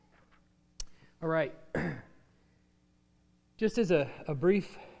All right. Just as a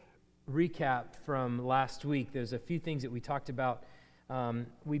brief recap from last week, there's a few things that we talked about.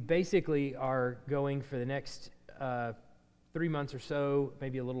 We basically are going for the next 3 months or so,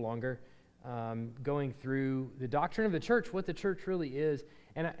 maybe a little longer, going through the doctrine of the church, what the church really is.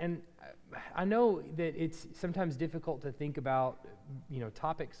 And I know that it's sometimes difficult to think about,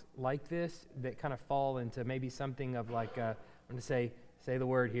 topics like this that kind of fall into maybe something of like, I'm going to say the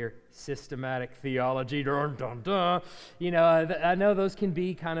word here, systematic theology. Dun, dun, dun. I know those can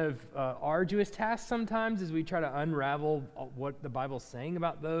be kind of arduous tasks sometimes as we try to unravel what the Bible's saying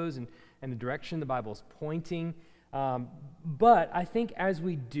about those and the direction the Bible's pointing. But I think as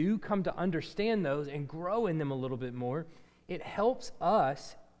we do come to understand those and grow in them a little bit more, it helps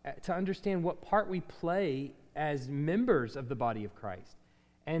us to understand what part we play as members of the body of Christ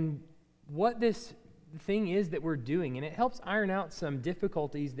and what this thing is that we're doing. And it helps iron out some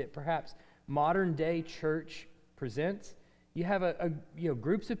difficulties that perhaps modern day church presents. You have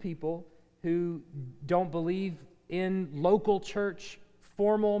groups of people who don't believe in local church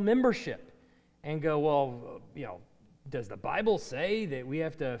formal membership and go, well, does the Bible say that we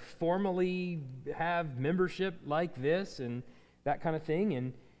have to formally have membership like this and that kind of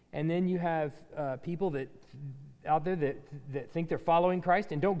thing? And then you have people that out there that think they're following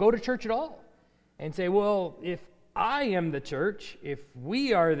Christ and don't go to church at all and say, well, if I am the church, if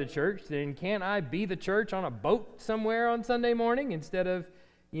we are the church, then can't I be the church on a boat somewhere on Sunday morning instead of,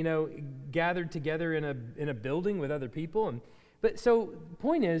 gathered together in a building with other people? But so the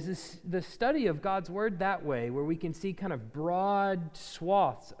point is the study of God's Word that way, where we can see kind of broad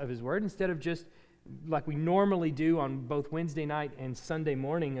swaths of His Word instead of just like we normally do on both Wednesday night and Sunday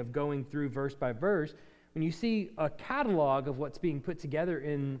morning of going through verse by verse. When you see a catalog of what's being put together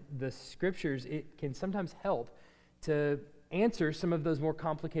in the Scriptures, it can sometimes help to answer some of those more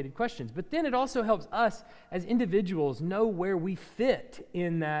complicated questions. But then it also helps us as individuals know where we fit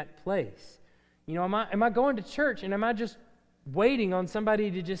in that place. Am I going to church and am I just waiting on somebody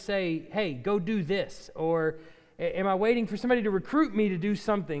to just say, hey, go do this? Or am I waiting for somebody to recruit me to do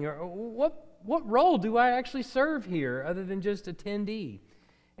something? Or what role do I actually serve here other than just attendee?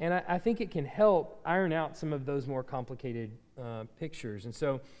 And I think it can help iron out some of those more complicated pictures. And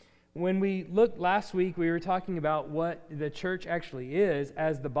so when we looked last week, we were talking about what the church actually is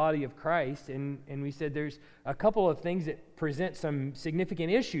as the body of Christ. And we said there's a couple of things that present some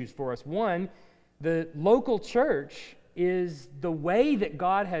significant issues for us. One, the local church is the way that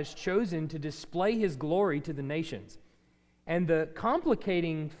God has chosen to display His glory to the nations. And the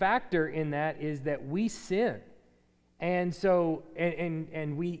complicating factor in that is that we sin. And so,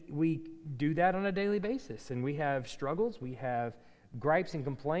 and we do that on a daily basis. And we have struggles, we have gripes and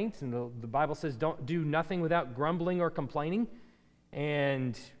complaints, and the Bible says don't do nothing without grumbling or complaining.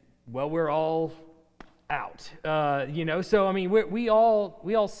 And, well, we're all out, So, I mean, we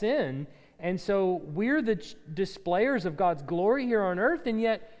all sin. And so we're the displayers of God's glory here on earth, and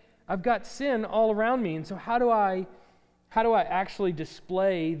yet I've got sin all around me. And so how do I actually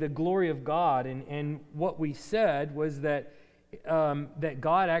display the glory of God? And what we said was that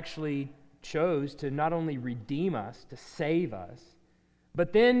God actually chose to not only redeem us, to save us,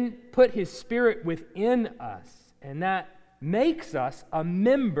 but then put His Spirit within us. And that makes us a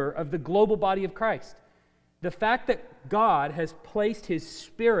member of the global body of Christ. The fact that God has placed His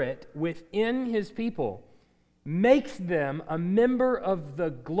Spirit within His people makes them a member of the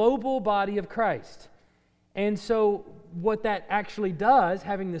global body of Christ. And so what that actually does,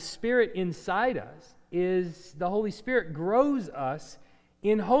 having the Spirit inside us, is the Holy Spirit grows us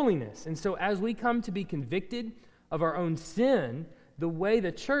in holiness. And so as we come to be convicted of our own sin, the way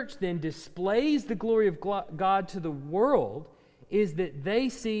the church then displays the glory of God to the world is that they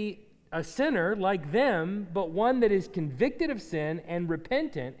see a sinner like them, but one that is convicted of sin and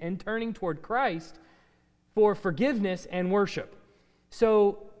repentant and turning toward Christ for forgiveness and worship.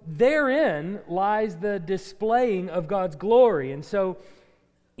 So therein lies the displaying of God's glory. And so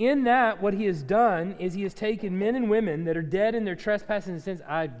in that, what He has done is He has taken men and women that are dead in their trespasses and sins.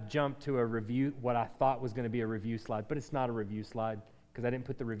 I jumped to a review, what I thought was going to be a review slide, but it's not a review slide because I didn't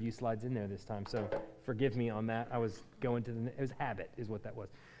put the review slides in there this time. So forgive me on that. I was going to it was habit is what that was.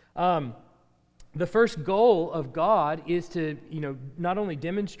 The first goal of God is to, not only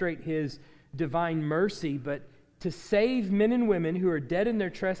demonstrate His divine mercy, but to save men and women who are dead in their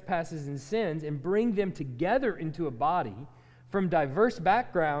trespasses and sins and bring them together into a body from diverse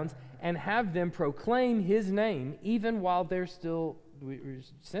backgrounds and have them proclaim His name even while they're still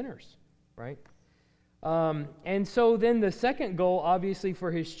sinners, right? And so then the second goal, obviously,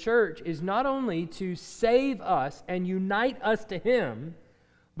 for His church is not only to save us and unite us to Him,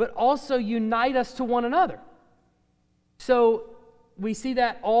 but also unite us to one another. So we see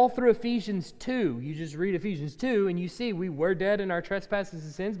that all through Ephesians 2. You just read Ephesians 2 and you see we were dead in our trespasses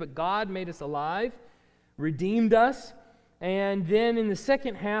and sins, but God made us alive, redeemed us. And then in the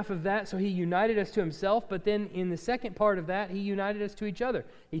second half of that, so he united us to himself, but then in the second part of that, he united us to each other.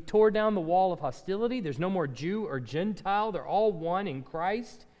 He tore down the wall of hostility. There's no more Jew or Gentile. They're all one in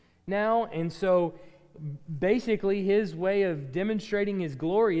Christ now. And so basically his way of demonstrating his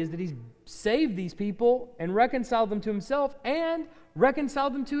glory is that he's saved these people and reconciled them to himself and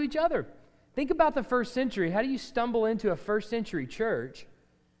reconciled them to each other. Think about the first century. How do you stumble into a first century church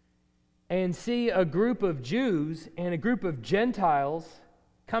and see a group of Jews and a group of Gentiles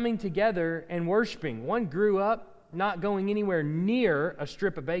coming together and worshiping? One grew up not going anywhere near a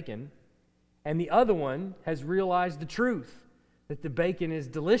strip of bacon, and the other one has realized the truth, that the bacon is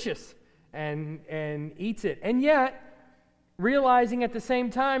delicious and eats it. And yet, realizing at the same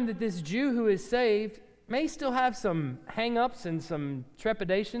time that this Jew who is saved may still have some hang-ups and some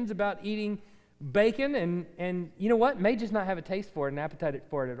trepidations about eating bacon, and you know what? May just not have a taste for it, an appetite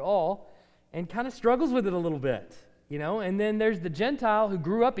for it at all, and kind of struggles with it a little bit, you know? And then there's the Gentile who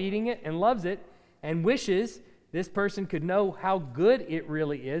grew up eating it and loves it and wishes this person could know how good it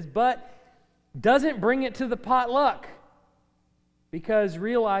really is, but doesn't bring it to the potluck because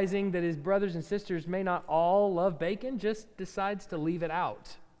realizing that his brothers and sisters may not all love bacon, just decides to leave it out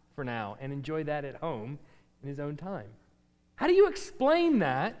for now and enjoy that at home in his own time. How do you explain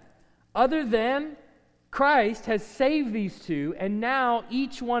that other than Christ has saved these two, and now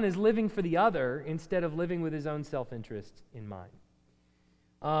each one is living for the other instead of living with his own self-interest in mind?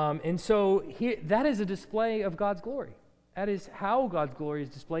 And so that is a display of God's glory. That is how God's glory is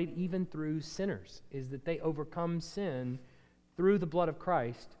displayed even through sinners, is that they overcome sin through the blood of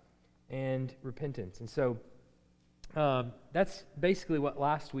Christ and repentance. And so that's basically what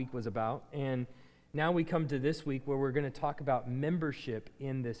last week was about. And now we come to this week where we're going to talk about membership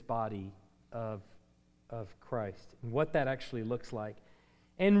in this body of Christ and what that actually looks like.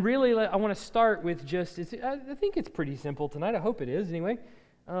 And really, I want to start with I think it's pretty simple tonight. I hope it is anyway,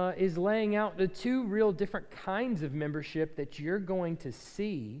 is laying out the two real different kinds of membership that you're going to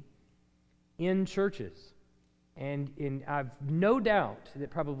see in churches. And I've no doubt that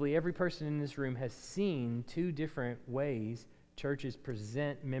probably every person in this room has seen two different ways churches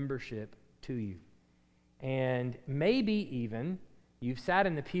present membership to you. And maybe even you've sat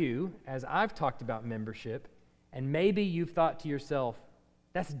in the pew as I've talked about membership, and maybe you've thought to yourself,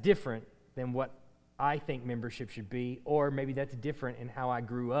 that's different than what I think membership should be, or maybe that's different in how I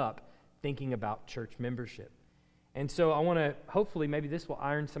grew up thinking about church membership. And so I want to, hopefully, maybe this will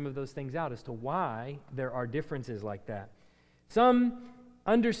iron some of those things out as to why there are differences like that. Some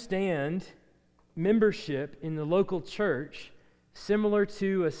understand membership in the local church similar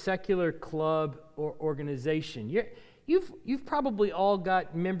to a secular club or organization. You've probably all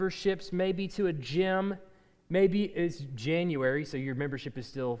got memberships, maybe to a gym. Maybe it's January, so your membership is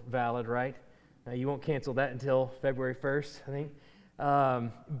still valid, right? You won't cancel that until February 1st, I think.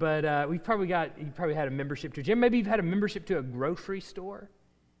 But you probably had a membership to a gym. Maybe you've had a membership to a grocery store.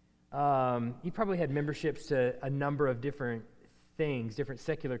 You probably had memberships to a number of different things, different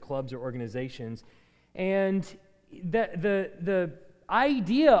secular clubs or organizations. And the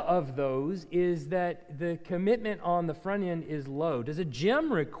idea of those is that the commitment on the front end is low. Does a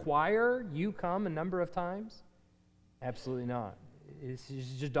gym require you come a number of times? Absolutely not. It's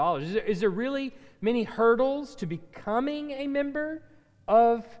just dollars. Is there really many hurdles to becoming a member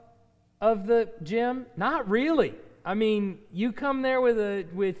of the gym? Not really. I mean, you come there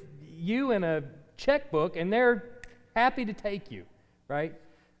with you and a checkbook, and they're happy to take you, right?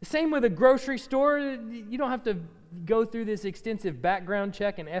 The same with a grocery store. You don't have to go through this extensive background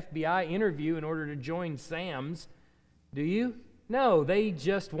check and FBI interview in order to join Sam's, do you? No, they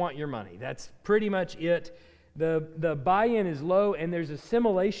just want your money. That's pretty much it. The buy-in is low, and there's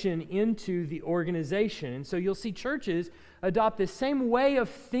assimilation into the organization. And so you'll see churches adopt the same way of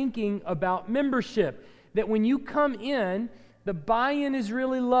thinking about membership, that when you come in, the buy-in is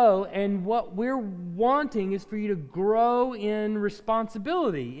really low, and what we're wanting is for you to grow in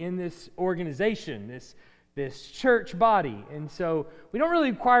responsibility in this organization, this church body. And so we don't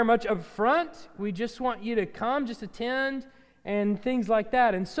really require much up front. We just want you to come, just attend, and things like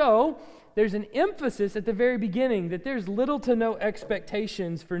that. And so there's an emphasis at the very beginning that there's little to no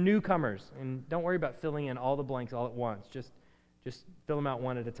expectations for newcomers. And don't worry about filling in all the blanks all at once. Just fill them out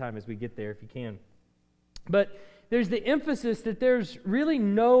one at a time as we get there if you can. But there's the emphasis that there's really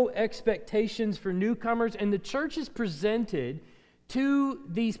no expectations for newcomers, and the church is presented to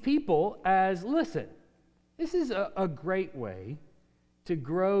these people as, listen, this is a great way to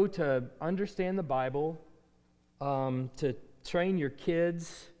grow to understand the Bible, to train your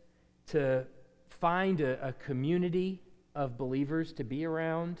kids, to find a community of believers to be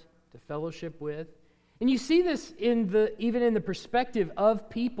around, to fellowship with. And you see this even in the perspective of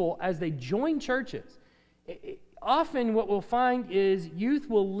people as they join churches. Often what we'll find is youth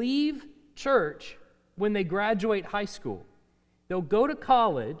will leave church when they graduate high school. They'll go to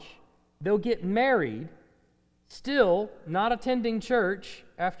college, they'll get married, still not attending church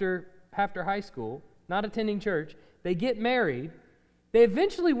after high school, not attending church. They get married. They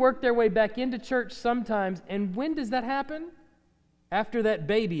eventually work their way back into church sometimes, and when does that happen? After that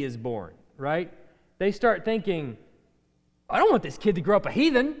baby is born, right? They start thinking, I don't want this kid to grow up a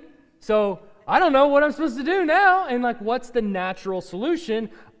heathen, so I don't know what I'm supposed to do now. And like, what's the natural solution?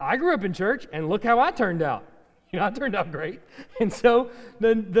 I grew up in church, and look how I turned out. I turned out great. And so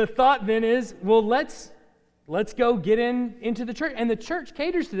the thought then is, well, let's go get into the church. And the church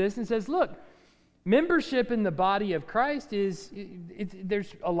caters to this and says, look, membership in the body of Christ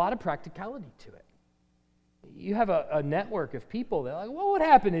there's a lot of practicality to it. You have a network of people that are like, what would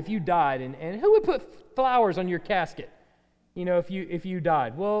happen if you died? And who would put flowers on your casket? If you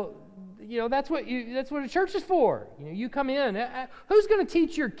died. Well, that's what a church is for. You come in. Who's going to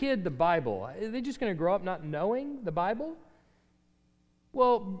teach your kid the Bible? Are they just going to grow up not knowing the Bible?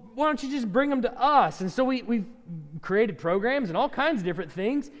 Well, why don't you just bring them to us? And so we've created programs and all kinds of different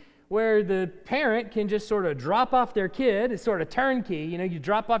things where the parent can just sort of drop off their kid. It's sort of turnkey. You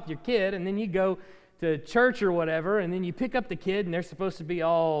drop off your kid and then you go to church or whatever, and then you pick up the kid and they're supposed to be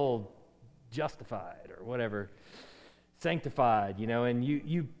all justified or whatever, sanctified, and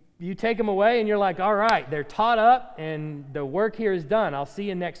you take them away and you're like, all right, they're taught up and the work here is done. I'll see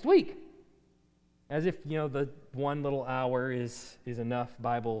you next week. As if, the 1 little hour is enough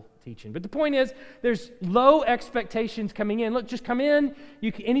Bible teaching. But the point is, there's low expectations coming in. Look, just come in.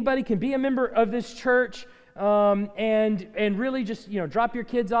 Anybody can be a member of this church, and really just, drop your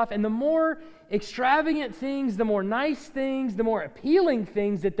kids off. And the more extravagant things, the more nice things, the more appealing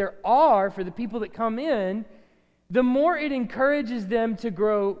things that there are for the people that come in, the more it encourages them to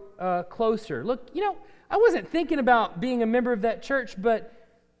grow closer. Look, I wasn't thinking about being a member of that church, but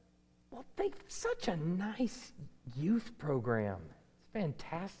they've such a nice youth program. It's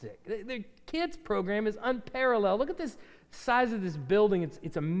fantastic. Their kids program is unparalleled. Look at this size of this building.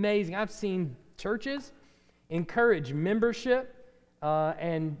 It's amazing. I've seen churches encourage membership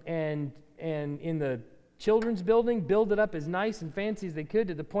and in the children's building, build it up as nice and fancy as they could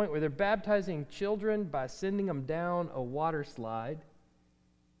to the point where they're baptizing children by sending them down a water slide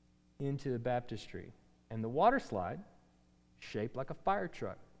into the baptistry. And the water slide shaped like a fire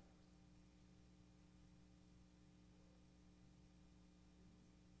truck.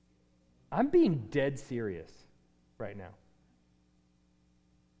 I'm being dead serious right now.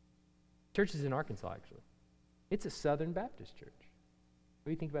 Church is in Arkansas, actually. It's a Southern Baptist church. What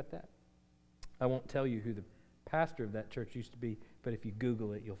do you think about that? I won't tell you who the pastor of that church used to be, but if you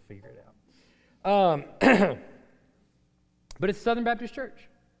Google it, you'll figure it out. But it's a Southern Baptist church.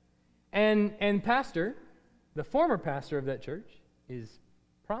 And pastor, the former pastor of that church, is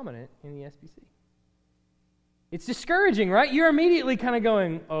prominent in the SBC. It's discouraging, right? You're immediately kind of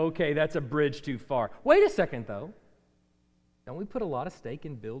going, okay, that's a bridge too far. Wait a second, though. Don't we put a lot of stake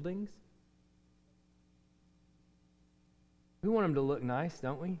in buildings? We want them to look nice,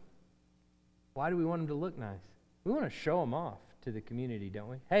 don't we? Why do we want them to look nice? We want to show them off to the community, don't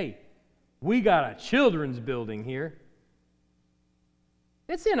we? Hey, we got a children's building here.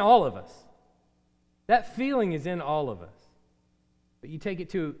 It's in all of us. That feeling is in all of us. But you take it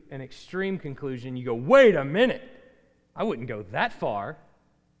to an extreme conclusion, you go, wait a minute, I wouldn't go that far.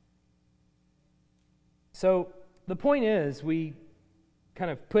 So the point is, we kind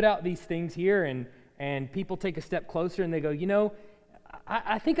of put out these things here, and people take a step closer and they go,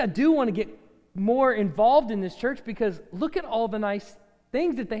 I think I do want to get more involved in this church because look at all the nice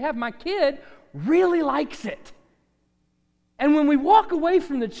things that they have. My kid really likes it. And when we walk away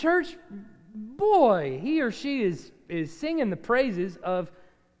from the church, boy, he or she is singing the praises of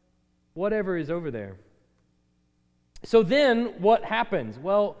whatever is over there. So then what happens?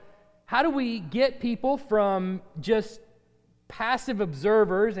 Well, how do we get people from just passive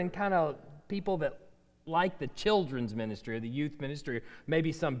observers and kind of people that like the children's ministry or the youth ministry, or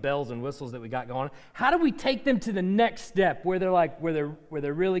maybe some bells and whistles that we got going on? How do we take them to the next step where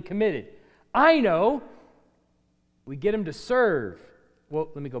they're really committed? I know. We get them to serve. Well,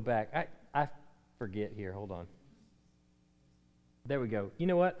 let me go back. I forget here. Hold on. There we go. You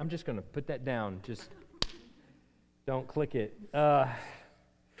know what? I'm just going to put that down. Just don't click it. I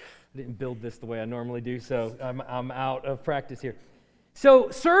didn't build this the way I normally do, so I'm out of practice here. So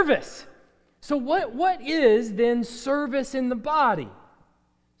service. So what is then service in the body?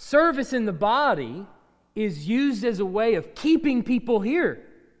 Service in the body is used as a way of keeping people here.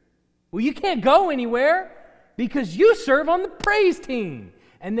 Well, you can't go anywhere because you serve on the praise team.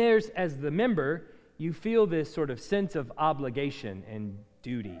 And there's, as the member, you feel this sort of sense of obligation and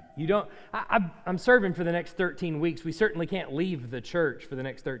duty. You don't, I'm serving for the next 13 weeks. We certainly can't leave the church for the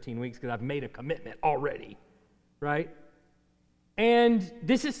next 13 weeks because I've made a commitment already, right? And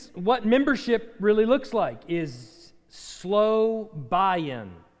this is what membership really looks like, is slow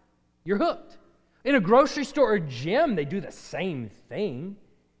buy-in. You're hooked. In a grocery store or gym, they do the same thing.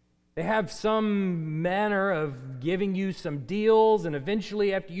 They have some manner of giving you some deals, and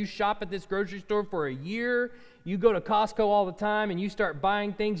eventually after you shop at this grocery store for a year, you go to Costco all the time and you start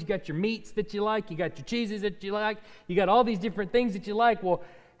buying things. You got your meats that you like, you got your cheeses that you like, you got all these different things that you like. Well,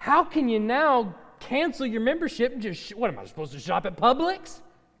 how can you now cancel your membership and just, what am I supposed to shop at Publix?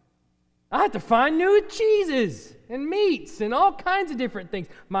 I have to find new cheeses and meats and all kinds of different things.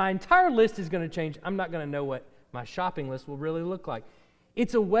 My entire list is going to change. I'm not going to know what my shopping list will really look like.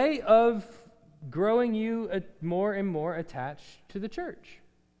 It's a way of growing you more and more attached to the church.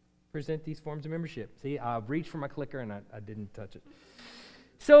 Present these forms of membership. See, I've reached for my clicker and I didn't touch it.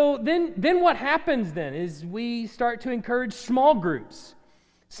 So then what happens then is we start to encourage small groups.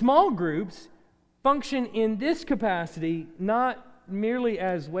 Small groups function in this capacity not merely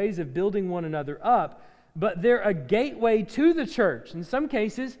as ways of building one another up, but they're a gateway to the church. In some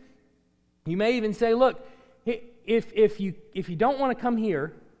cases, you may even say, look, if you don't want to come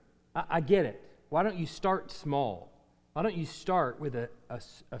here, I get it. Why don't you start small? Why don't you start with a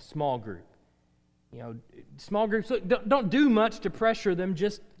small group? You know, small groups, don't do much to pressure them.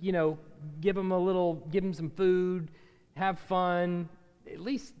 Just, give them some food, have fun, at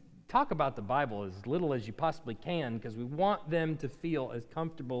least talk about the Bible as little as you possibly can, because we want them to feel as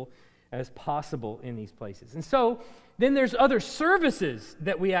comfortable as possible in these places. And so then there's other services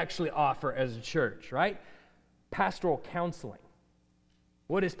that we actually offer as a church, right? Pastoral counseling.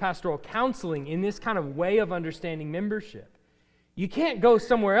 What is pastoral counseling in this kind of way of understanding membership? You can't go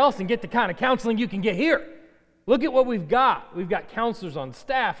somewhere else and get the kind of counseling you can get here. Look at what we've got. We've got counselors on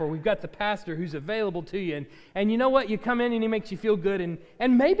staff, or we've got the pastor who's available to you. And you know what? You come in and he makes you feel good,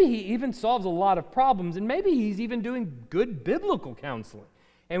 and maybe he even solves a lot of problems, and maybe he's even doing good biblical counseling.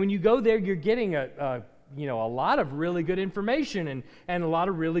 And when you go there, you're getting a lot of really good information and a lot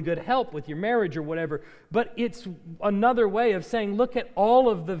of really good help with your marriage or whatever. But it's another way of saying, look at all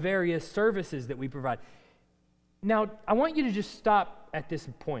of the various services that we provide. Now, I want you to just stop at this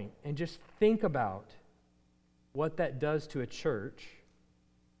point and just think about what that does to a church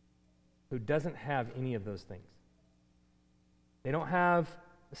who doesn't have any of those things. They don't have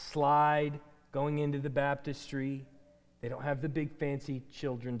a slide going into the baptistry. They don't have the big fancy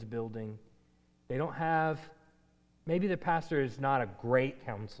children's building. They don't have, maybe the pastor is not a great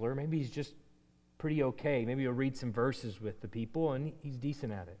counselor. Maybe he's just pretty okay. Maybe he'll read some verses with the people and he's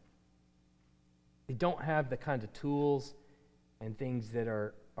decent at it. They don't have the kinds of tools and things that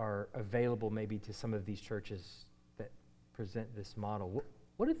are available maybe to some of these churches that present this model.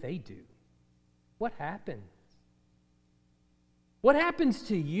 What do they do? What happens? What happens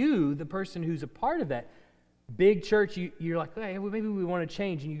to you, the person who's a part of that big church? You're like, hey, well, maybe we want to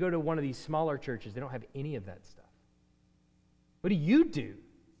change, and you go to one of these smaller churches. They don't have any of that stuff. What do you do?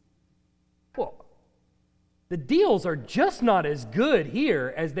 Well, the deals are just not as good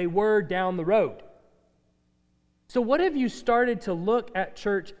here as they were down the road. So what have you started to look at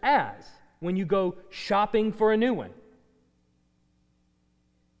church as when you go shopping for a new one?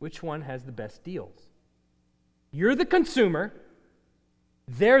 Which one has the best deals? You're the consumer,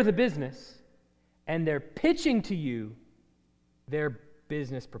 they're the business, and they're pitching to you their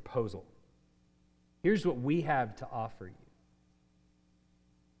business proposal. Here's what we have to offer you.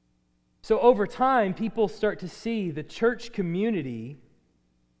 So over time, people start to see the church community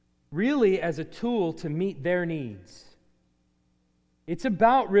really as a tool to meet their needs. It's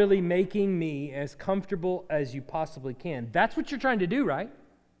about really making me as comfortable as you possibly can. That's what you're trying to do, right?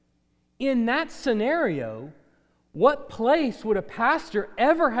 In that scenario, what place would a pastor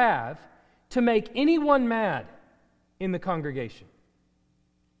ever have to make anyone mad in the congregation?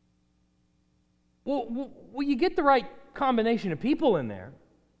 Well, you get the right combination of people in there,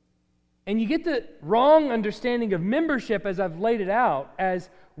 and you get the wrong understanding of membership as I've laid it out, as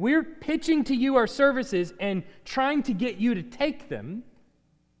we're pitching to you our services and trying to get you to take them.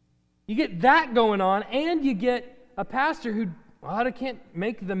 You get that going on, and you get a pastor who, I can't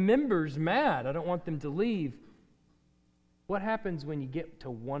make the members mad. I don't want them to leave. What happens when you get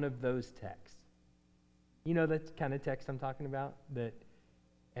to one of those texts? You know that kind of text I'm talking about? That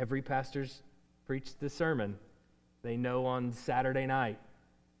every pastor's preached the sermon. They know on Saturday night.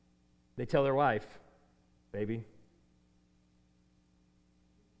 They tell their wife, baby,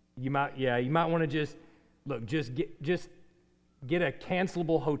 you might want to just get a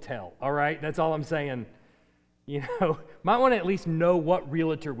cancelable hotel, all right? That's all I'm saying. Might want to at least know what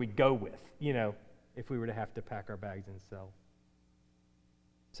realtor we'd go with, if we were to have to pack our bags and sell.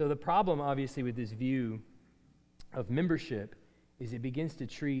 So the problem, obviously, with this view of membership is it begins to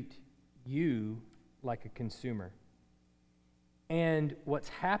treat you like a consumer. And what's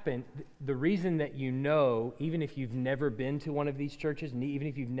happened, the reason that even if you've never been to one of these churches, and even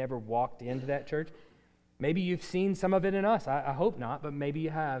if you've never walked into that church, maybe you've seen some of it in us. I hope not, but maybe you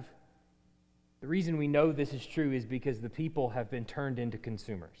have. The reason we know this is true is because the people have been turned into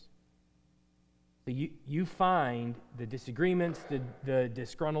consumers. So you find the disagreements, the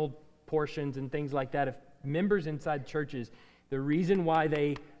disgruntled portions and things like that. If members inside churches, the reason why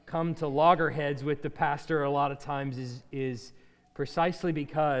they come to loggerheads with the pastor a lot of times is precisely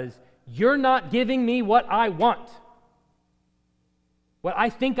because you're not giving me what I want, what I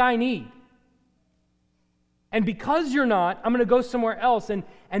think I need. And because you're not, I'm going to go somewhere else. And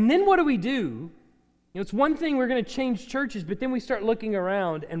then what do? It's one thing we're going to change churches, but then we start looking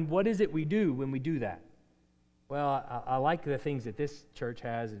around, and what is it we do when we do that? Well, I like the things that this church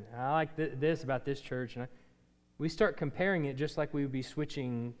has, and I like this about this church. And we start comparing it just like we would be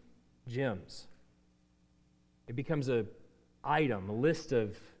switching gyms. It becomes a list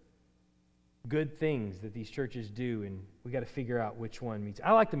of good things that these churches do, and we got to figure out which one meets.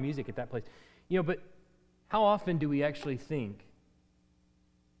 I like the music at that place. But how often do we actually think,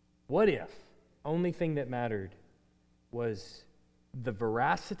 what if only thing that mattered was the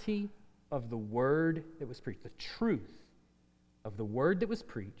veracity of the word that was preached, the truth of the word that was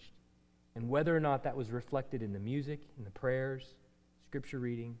preached, and whether or not that was reflected in the music, in the prayers, scripture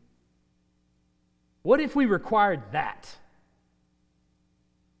reading? What if we required that?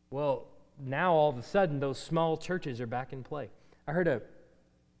 Well, now all of a sudden those small churches are back in play. I heard a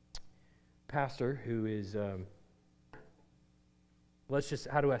pastor who is,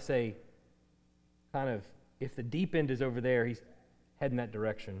 kind of, if the deep end is over there, he's heading that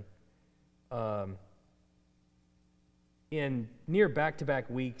direction. In near back-to-back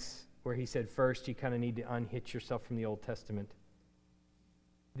weeks where he said first you kind of need to unhitch yourself from the Old Testament,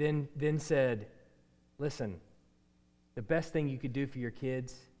 then said, listen, the best thing you could do for your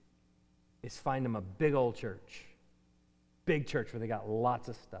kids is find them a big old church. Big church where they got lots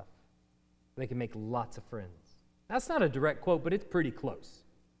of stuff. They can make lots of friends. That's not a direct quote, but it's pretty close.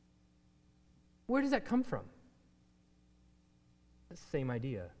 Where does that come from? That's the same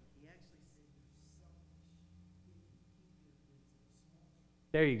idea. He actually said there's so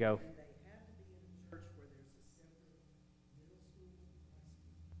much There you go. and they had to be in a church where there's a separate middle school and high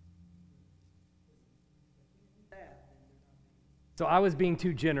school. If they can't do that, then they're not. So I was being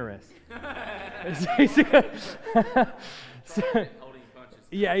too generous.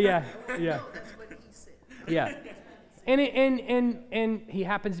 Yeah. No, that's what he said. Yeah. And he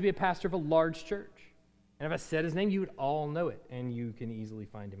happens to be a pastor of a large church. And if I said his name, you would all know it, and you can easily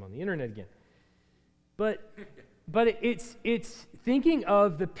find him on the internet again. But it's thinking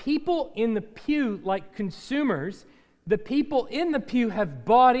of the people in the pew like consumers. The people in the pew have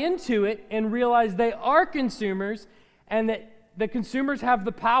bought into it and realized they are consumers, and that the consumers have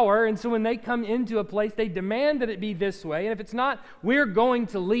the power, and so when they come into a place, they demand that it be this way, and if it's not, we're going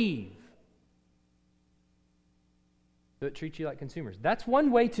to leave. So it treats you like consumers. That's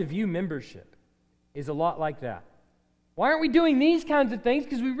one way to view membership, is a lot like that. Why aren't we doing these kinds of things?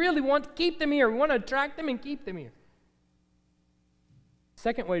 Because we really want to keep them here. We want to attract them and keep them here.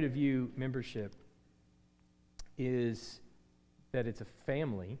 Second way to view membership is that it's a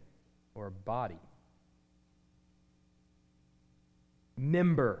family or a body.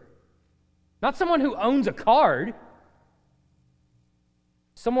 Member. Not someone who owns a card.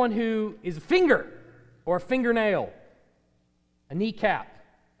 Someone who is a finger or a fingernail, a kneecap,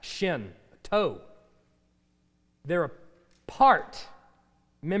 a shin, a toe. They're a part.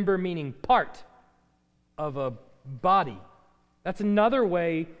 Member meaning part of a body. That's another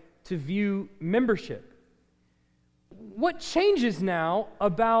way to view membership. What changes now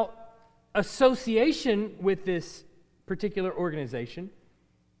about association with this particular organization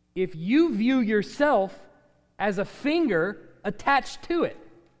if you view yourself as a finger attached to it?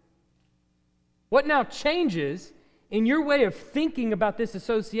 What now changes in your way of thinking about this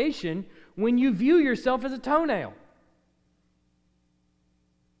association when you view yourself as a toenail?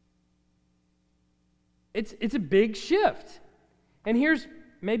 It's a big shift. And here's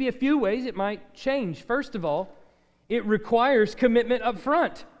maybe a few ways it might change. First of all, it requires commitment up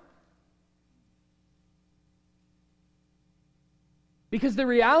front. Because the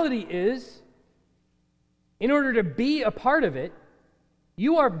reality is, in order to be a part of it,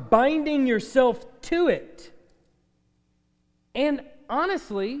 you are binding yourself to it. And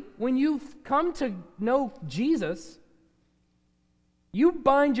honestly, when you've come to know Jesus, you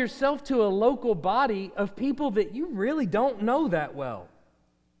bind yourself to a local body of people that you really don't know that well.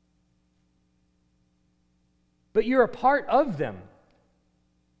 But you're a part of them.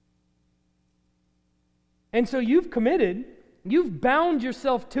 And so you've committed, you've bound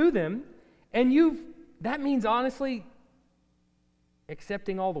yourself to them, and that means honestly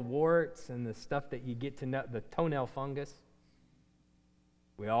accepting all the warts and the stuff that you get to know, the toenail fungus.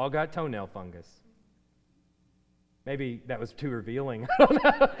 We all got toenail fungus. Maybe that was too revealing. I don't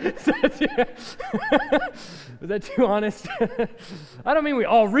know. Was that too honest? I don't mean we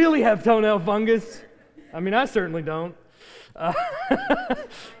all really have toenail fungus. I mean, I certainly don't.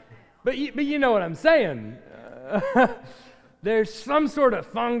 But you know what I'm saying. There's some sort of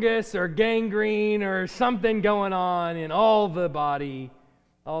fungus or gangrene or something going on in all the bodies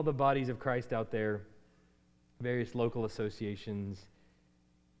of Christ out there, various local associations.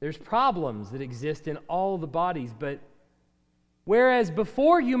 There's problems that exist in all the bodies, but whereas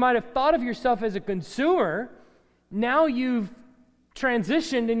before you might have thought of yourself as a consumer, now you've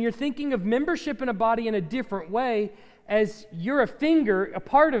transitioned and you're thinking of membership in a body in a different way. As you're a finger, a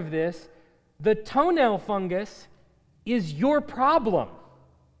part of this, the toenail fungus is your problem.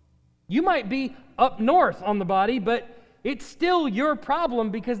 You might be up north on the body, but it's still your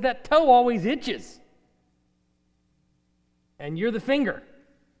problem because that toe always itches. And you're the finger.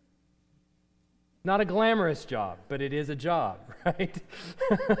 Not a glamorous job, but it is a job, right?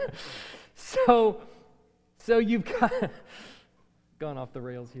 So you've gone off the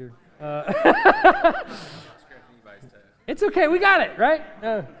rails here. It's okay, we got it, right?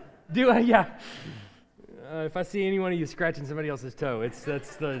 Yeah. If I see any one of you scratching somebody else's toe,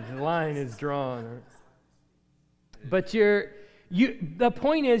 that's the line is drawn. But the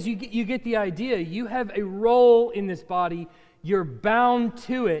point is, you get the idea. You have a role in this body. You're bound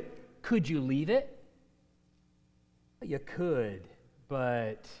to it. Could you leave it? You could,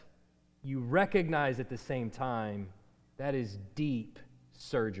 but you recognize at the same time that is deep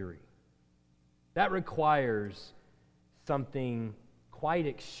surgery. That requires something quite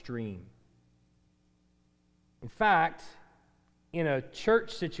extreme. In fact, in a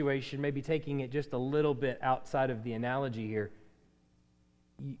church situation, maybe taking it just a little bit outside of the analogy here,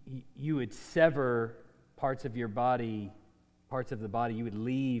 you would sever parts of the body, you would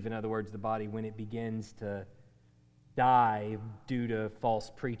leave, in other words, the body when it begins to die due to false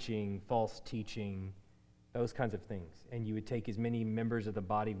preaching, false teaching, those kinds of things. And you would take as many members of the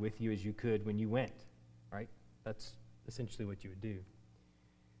body with you as you could when you went, right? That's essentially what you would do.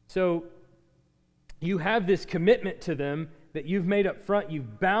 So you have this commitment to them that you've made up front.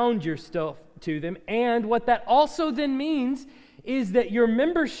 You've bound yourself to them. And what that also then means is that your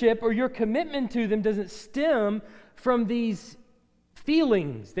membership or your commitment to them doesn't stem from these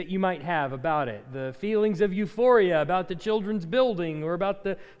feelings that you might have about it. The feelings of euphoria about the children's building or about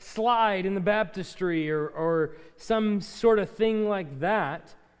the slide in the baptistry or some sort of thing like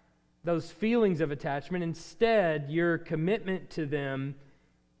that. Those feelings of attachment. Instead, your commitment to them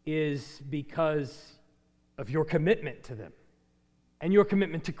is because of your commitment to them and your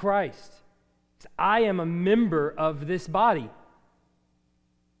commitment to Christ. I am a member of this body.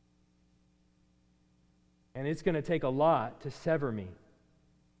 And it's going to take a lot to sever me.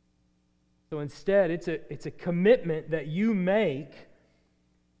 So instead, it's a commitment that you make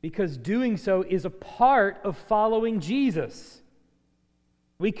because doing so is a part of following Jesus.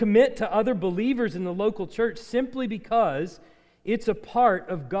 We commit to other believers in the local church simply because it's a part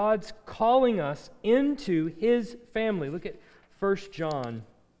of God's calling us into His family. Look at 1 John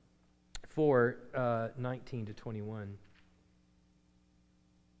 4, 19 to 21.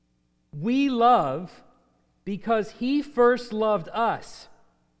 We love because He first loved us.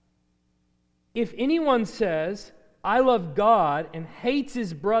 If anyone says, I love God and hates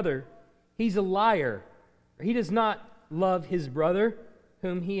his brother, he's a liar. He does not love his brother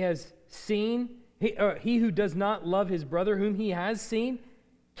whom he has seen. He who does not love his brother whom he has seen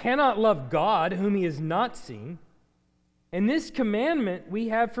cannot love God whom he has not seen. And this commandment we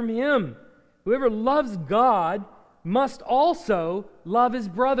have from Him. Whoever loves God must also love his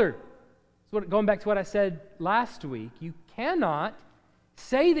brother. So going back to what I said last week, you cannot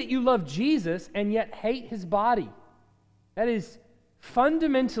say that you love Jesus and yet hate His body. That is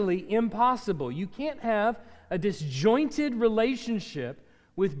fundamentally impossible. You can't have a disjointed relationship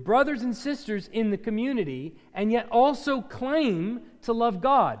with brothers and sisters in the community and yet also claim to love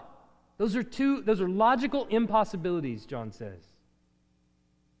God. Those are logical impossibilities, John says.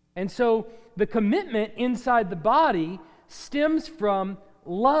 And so the commitment inside the body stems from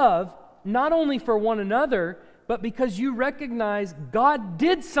love, not only for one another, but because you recognize God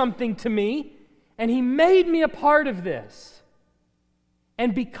did something to me and He made me a part of this.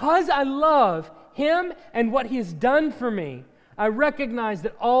 And because I love Him and what He has done for me, I recognize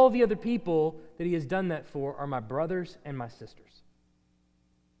that all the other people that He has done that for are my brothers and my sisters.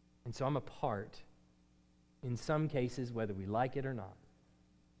 And so I'm a part, in some cases, whether we like it or not.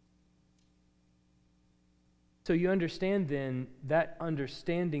 So you understand then, that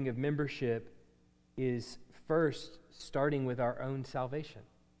understanding of membership is first starting with our own salvation.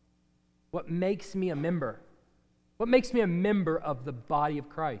 What makes me a member? What makes me a member of the body of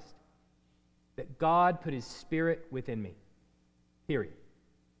Christ? That God put His Spirit within me. Period.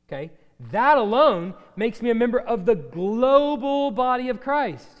 Okay? That alone makes me a member of the global body of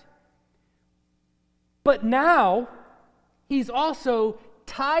Christ. But now, He's also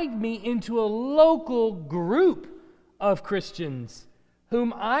tied me into a local group of Christians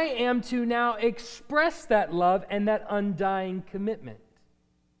whom I am to now express that love and that undying commitment.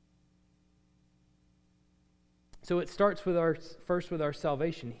 So it starts with first with our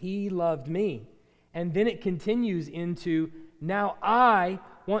salvation. He loved me. And then it continues into, now I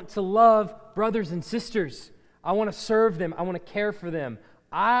want to love brothers and sisters. I want to serve them. I want to care for them.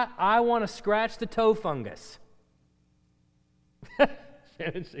 I want to scratch the toe fungus.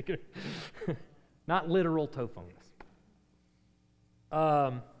 Shannon's shaking her. Not literal toe fungus.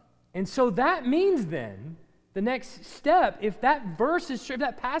 And so that means then, the next step, if that verse is true, if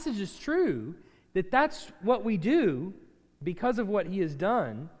that passage is true, that's what we do because of what He has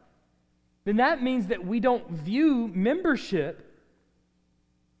done, then that means that we don't view membership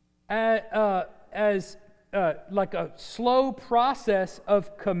as like a slow process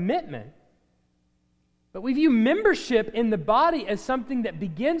of commitment, but we view membership in the body as something that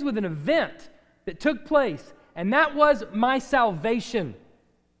begins with an event that took place, and that was my salvation.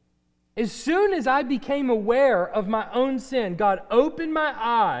 As soon as I became aware of my own sin, God opened my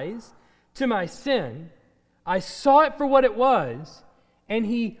eyes to my sin. I saw it for what it was, and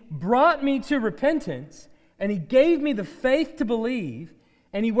He brought me to repentance, and He gave me the faith to believe,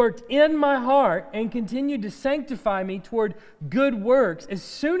 and He worked in my heart and continued to sanctify me toward good works. As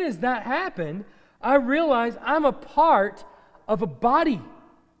soon as that happened, I realized I'm a part of a body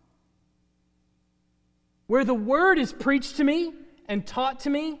where the Word is preached to me and taught to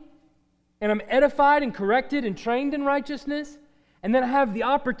me, and I'm edified and corrected and trained in righteousness. And then I have the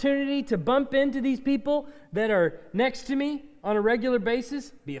opportunity to bump into these people that are next to me on a regular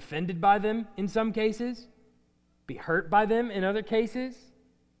basis, be offended by them in some cases, be hurt by them in other cases,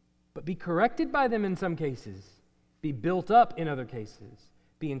 but be corrected by them in some cases, be built up in other cases,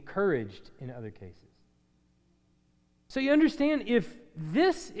 be encouraged in other cases. So you understand, if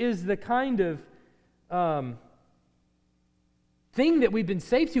this is the kind of thing that we've been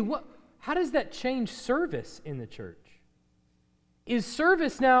saved to, how does that change service in the church? Is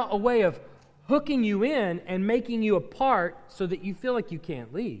service now a way of hooking you in and making you a part so that you feel like you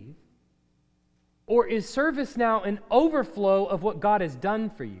can't leave? Or is service now an overflow of what God has done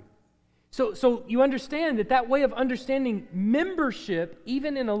for you? So you understand that way of understanding membership,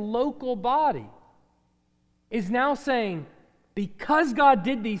 even in a local body, is now saying, because God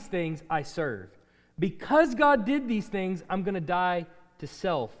did these things, I serve. Because God did these things, I'm going to die to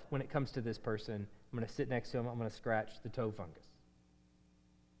self when it comes to this person. I'm going to sit next to him. I'm going to scratch the toe fungus.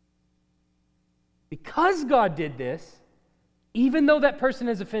 Because God did this, even though that person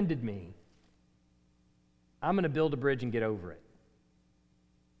has offended me, I'm going to build a bridge and get over it.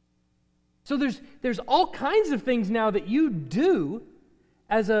 So there's all kinds of things now that you do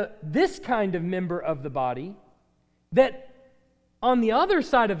as this kind of member of the body that on the other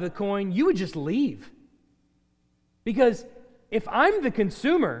side of the coin, you would just leave. Because if I'm the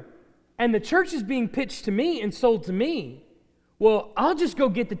consumer and the church is being pitched to me and sold to me, well, I'll just go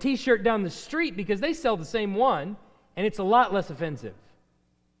get the t-shirt down the street because they sell the same one and it's a lot less offensive.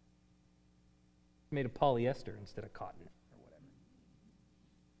 It's made of polyester instead of cotton or whatever.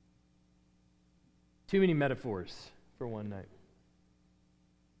 Too many metaphors for one night.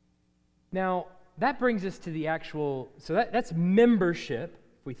 Now, that brings us to the actual, so that's membership,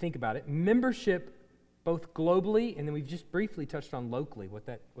 if we think about it. Membership both globally, and then we've just briefly touched on locally what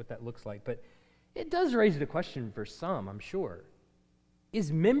that looks like. But it does raise the question for some, I'm sure.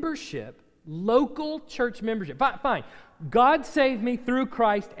 Is membership, local church membership, fine. God saved me through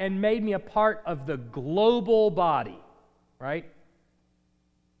Christ and made me a part of the global body, right?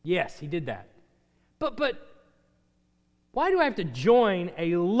 Yes, he did that. But why do I have to join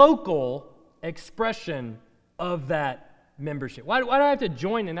a local expression of that membership? Why do I have to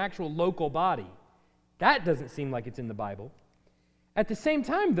join an actual local body? That doesn't seem like it's in the Bible. At the same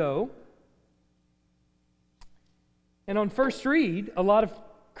time, though, and on first read, a lot of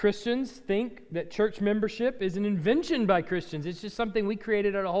Christians think that church membership is an invention by Christians. It's just something we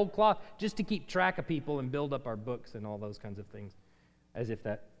created out of whole cloth just to keep track of people and build up our books and all those kinds of things. As if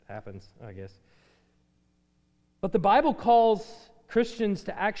that happens, I guess. But the Bible calls Christians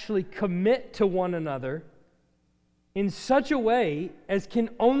to actually commit to one another in such a way as can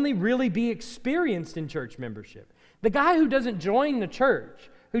only really be experienced in church membership. The guy who doesn't join the church,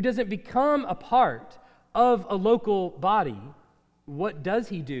 who doesn't become a part of a local body, what does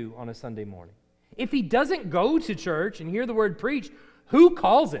he do on a Sunday morning? If he doesn't go to church and hear the word preached, who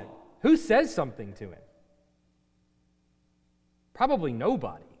calls him? Who says something to him? Probably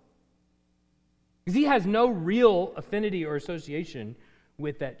nobody. Because he has no real affinity or association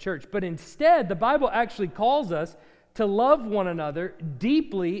with that church. But instead, the Bible actually calls us to love one another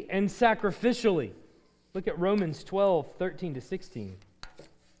deeply and sacrificially. Look at Romans 12:13-16.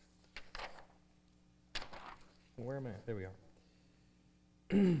 Where am I at? There we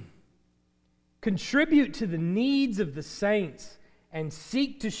are. Contribute to the needs of the saints and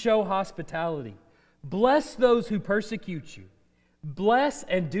seek to show hospitality. Bless those who persecute you. Bless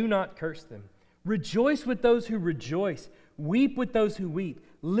and do not curse them. Rejoice with those who rejoice. Weep with those who weep.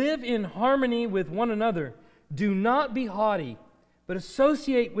 Live in harmony with one another. Do not be haughty, but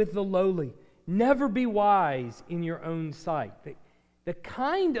associate with the lowly. Never be wise in your own sight. The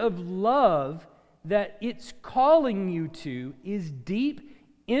kind of love that it's calling you to is deep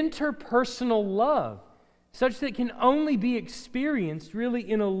interpersonal love, such that it can only be experienced really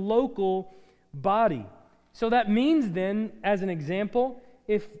in a local body. So that means then, as an example,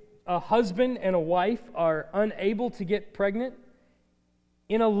 if a husband and a wife are unable to get pregnant,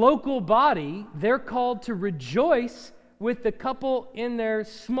 in a local body, they're called to rejoice with the couple in their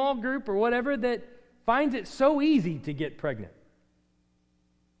small group or whatever that finds it so easy to get pregnant.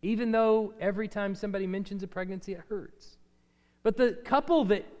 Even though every time somebody mentions a pregnancy, it hurts. But the couple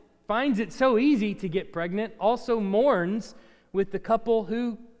that finds it so easy to get pregnant also mourns with the couple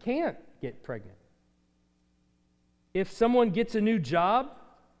who can't get pregnant. If someone gets a new job,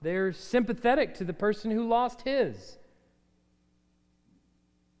 they're sympathetic to the person who lost his.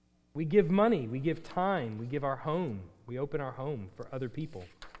 We give money, we give time, we give our home, we open our home for other people.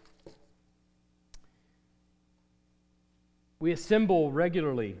 We assemble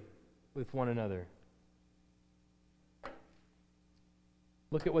regularly with one another.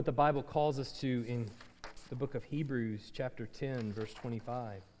 Look at what the Bible calls us to in the book of Hebrews, chapter 10, verse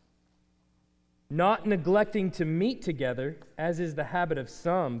 25. Not neglecting to meet together, as is the habit of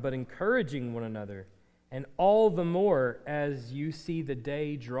some, but encouraging one another, and all the more as you see the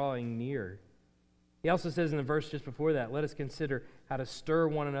day drawing near. He also says in the verse just before that, let us consider how to stir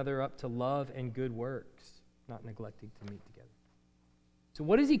one another up to love and good works, not neglecting to meet together. So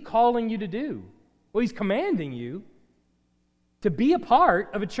what is he calling you to do? Well, he's commanding you to be a part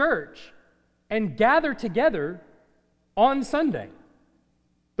of a church and gather together on Sunday.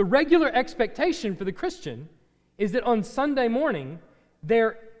 The regular expectation for the Christian is that on Sunday morning,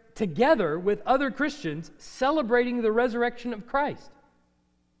 they're together with other Christians celebrating the resurrection of Christ.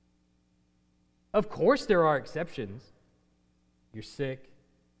 Of course, there are exceptions. You're sick,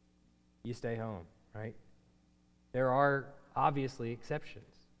 you stay home, right? There are obviously exceptions.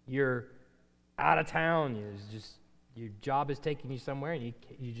 You're out of town, your job is taking you somewhere and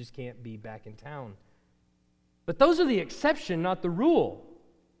you just can't be back in town. But those are the exception, not the rule.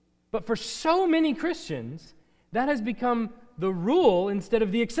 But for so many Christians, that has become the rule instead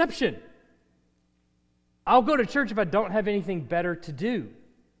of the exception. I'll go to church if I don't have anything better to do.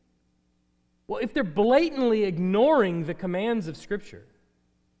 Well, if they're blatantly ignoring the commands of Scripture,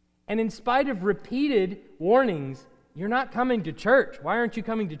 and in spite of repeated warnings, you're not coming to church. Why aren't you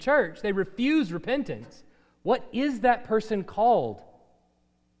coming to church? They refuse repentance. What is that person called?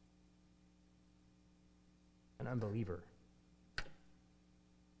 An unbeliever.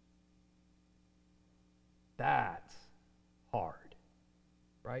 That's hard,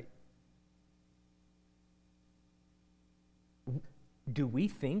 right? Do we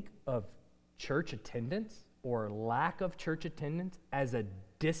think of church attendance or lack of church attendance as a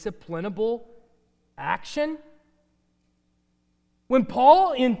disciplinable action? When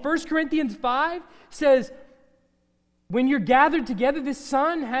Paul in 1 Corinthians 5 says, when you're gathered together, this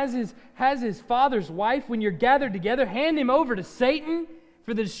son has his father's wife. When you're gathered together, hand him over to Satan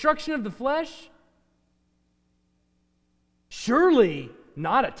for the destruction of the flesh. Surely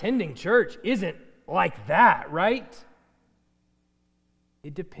not attending church isn't like that, right?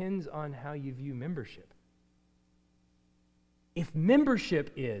 It depends on how you view membership. If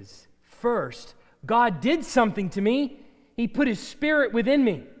membership is, first, God did something to me, He put His Spirit within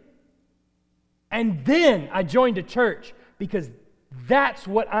me, and then I joined a church because that's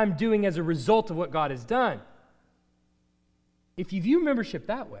what I'm doing as a result of what God has done. If you view membership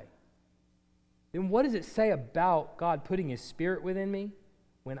that way, then what does it say about God putting His Spirit within me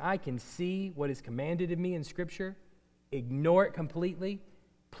when I can see what is commanded of me in Scripture, ignore it completely,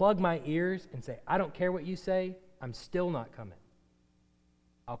 plug my ears and say, I don't care what you say, I'm still not coming.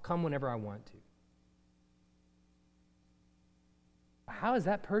 I'll come whenever I want to. How is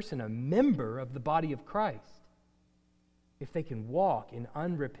that person a member of the body of Christ if they can walk in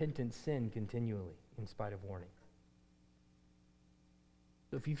unrepentant sin continually in spite of warning?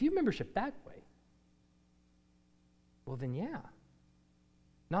 So if you view membership that way, well then yeah,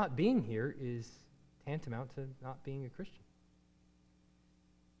 not being here is tantamount to not being a Christian.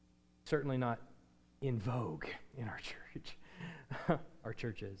 Certainly not in vogue in our church. Our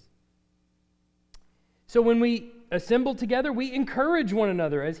church is. So when we assemble together, we encourage one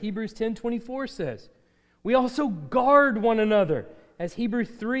another, as Hebrews 10:24 says. We also guard one another, as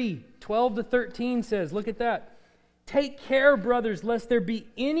Hebrews 3:12-13 says. Look at that. Take care, brothers, lest there be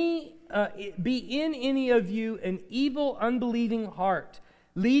in any of you an evil, unbelieving heart,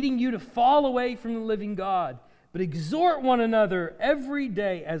 leading you to fall away from the living God. But exhort one another every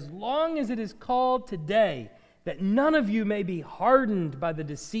day, as long as it is called today, that none of you may be hardened by the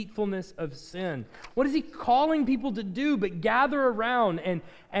deceitfulness of sin. What is he calling people to do but gather around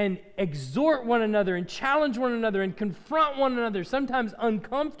and exhort one another and challenge one another and confront one another, sometimes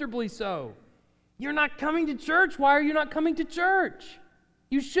uncomfortably so? You're not coming to church. Why are you not coming to church?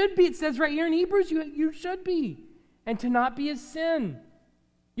 You should be. It says right here in Hebrews, you should be. And to not be is sin.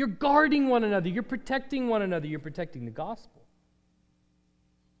 You're guarding one another. You're protecting one another. You're protecting the gospel.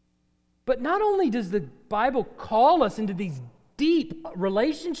 But not only does the Bible call us into these deep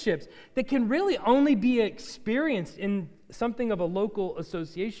relationships that can really only be experienced in something of a local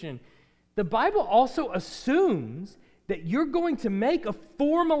association, the Bible also assumes that you're going to make a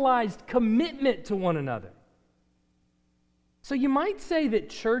formalized commitment to one another. So you might say that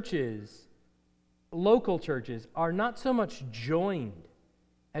churches, local churches, are not so much joined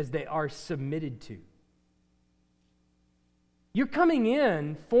as they are submitted to. You're coming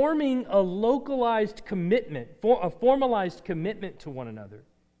in, forming a localized commitment, a formalized commitment to one another,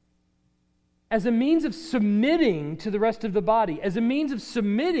 as a means of submitting to the rest of the body, as a means of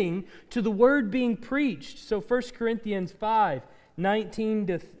submitting to the word being preached. So 1 Corinthians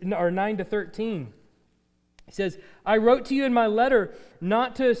 9-13. He says, I wrote to you in my letter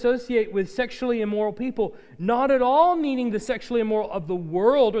not to associate with sexually immoral people, not at all meaning the sexually immoral of the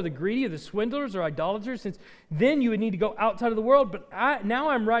world or the greedy or the swindlers or idolaters, since then you would need to go outside of the world. But now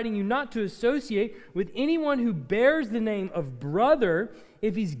I'm writing you not to associate with anyone who bears the name of brother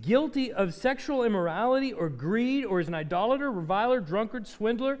if he's guilty of sexual immorality or greed or is an idolater, reviler, drunkard,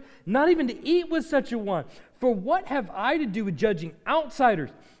 swindler, not even to eat with such a one. For what have I to do with judging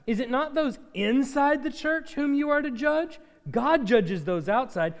outsiders? Is it not those inside the church whom you are to judge? God judges those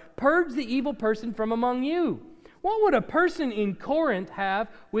outside. Purge the evil person from among you. What would a person in Corinth have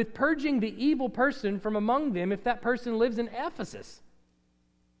with purging the evil person from among them if that person lives in Ephesus?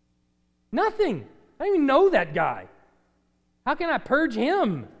 Nothing. I don't even know that guy. How can I purge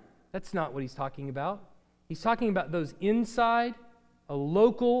him? That's not what he's talking about. He's talking about those inside a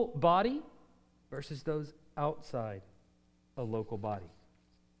local body versus those outside a local body.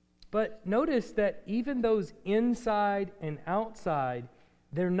 But notice that even those inside and outside,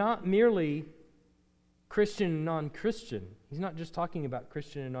 they're not merely Christian and non-Christian. He's not just talking about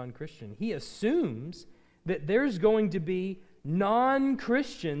Christian and non-Christian. He assumes that there's going to be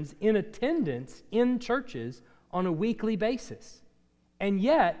non-Christians in attendance in churches on a weekly basis. And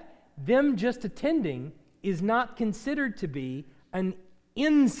yet, them just attending is not considered to be an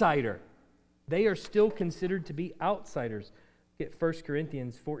insider. They are still considered to be outsiders. Get 1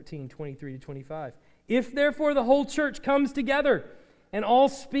 Corinthians 14:23-25. If therefore the whole church comes together and all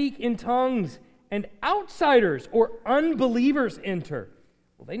speak in tongues and outsiders or unbelievers enter,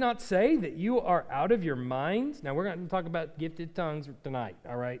 will they not say that you are out of your minds? Now we're going to talk about gifted tongues tonight,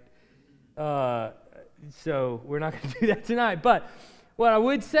 all right? So we're not going to do that tonight. But what I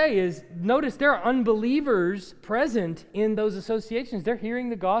would say is, notice there are unbelievers present in those associations. They're hearing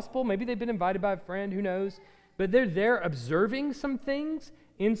the gospel. Maybe they've been invited by a friend, who knows? But they're there observing some things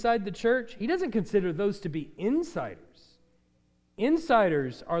inside the church. He doesn't consider those to be insiders.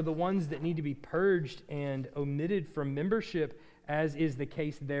 Insiders are the ones that need to be purged and omitted from membership as is the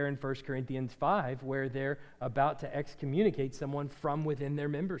case there in 1 Corinthians 5, where they're about to excommunicate someone from within their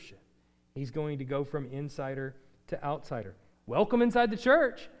membership. He's going to go from insider to outsider. Welcome inside the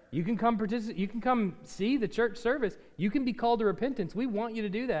church. You can come participate. You can come see the church service. You can be called to repentance. We want you to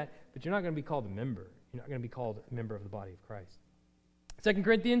do that, but you're not going to be called a member. You're not going to be called a member of the body of Christ. 2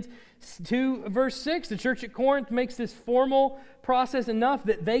 Corinthians 2, verse 6, the church at Corinth makes this formal process enough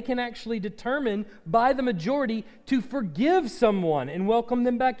that they can actually determine by the majority to forgive someone and welcome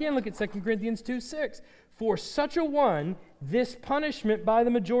them back in. Look at 2 Corinthians 2, 6. For such a one, this punishment by the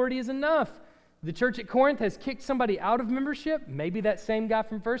majority is enough. The church at Corinth has kicked somebody out of membership, maybe that same guy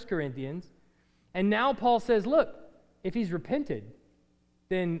from 1 Corinthians, and now Paul says, look, if he's repented,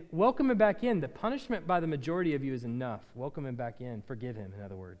 then welcome him back in. The punishment by the majority of you is enough. Welcome him back in. Forgive him, in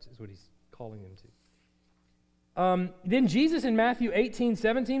other words, is what he's calling them to. Then Jesus in Matthew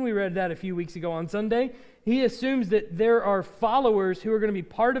 18:17, we read that a few weeks ago on Sunday, he assumes that there are followers who are going to be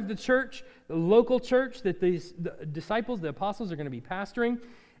part of the church, the local church, that the disciples, the apostles are going to be pastoring,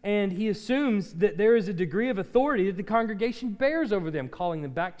 and he assumes that there is a degree of authority that the congregation bears over them, calling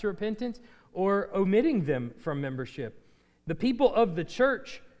them back to repentance or omitting them from membership. The people of the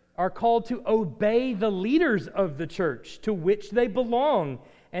church are called to obey the leaders of the church to which they belong.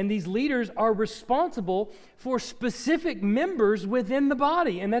 And these leaders are responsible for specific members within the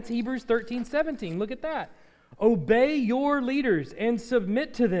body. And that's Hebrews 13:17. Look at that. Obey your leaders and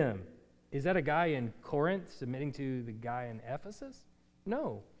submit to them. Is that a guy in Corinth submitting to the guy in Ephesus?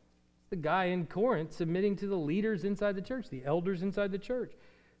 No. The guy in Corinth submitting to the leaders inside the church, the elders inside the church.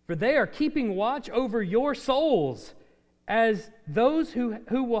 For they are keeping watch over your souls as those who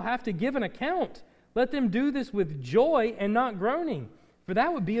will have to give an account. Let them do this with joy and not groaning, for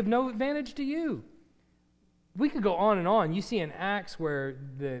that would be of no advantage to you. We could go on and on. You see in Acts where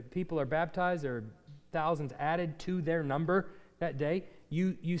the people are baptized, there are thousands added to their number that day.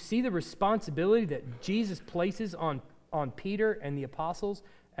 You see the responsibility that Jesus places on Peter and the apostles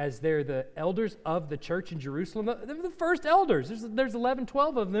as they're the elders of the church in Jerusalem. They're the first elders. There's 11,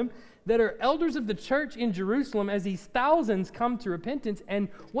 12 of them that are elders of the church in Jerusalem as these thousands come to repentance. And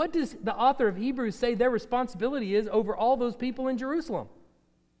what does the author of Hebrews say their responsibility is over all those people in Jerusalem?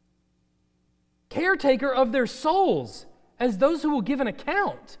 Caretaker of their souls as those who will give an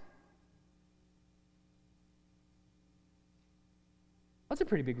account. That's a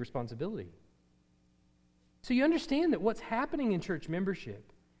pretty big responsibility. So you understand that what's happening in church membership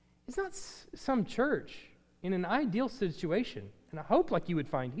is not some church in an ideal situation, and I hope like you would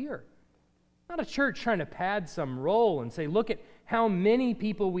find here. Not a church trying to pad some role and say, look at how many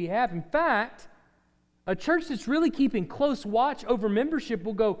people we have. In fact, a church that's really keeping close watch over membership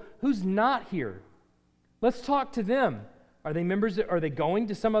will go, who's not here? Let's talk to them. Are they members? Are they going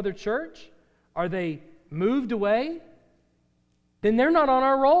to some other church? Are they moved away? Then they're not on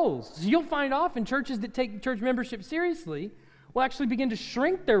our rolls. So you'll find often churches that take church membership seriously will actually begin to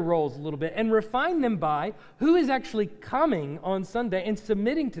shrink their roles a little bit and refine them by who is actually coming on Sunday and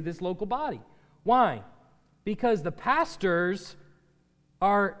submitting to this local body. Why? Because the pastors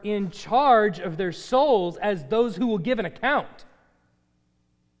are in charge of their souls as those who will give an account.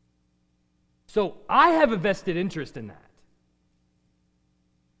 So I have a vested interest in that.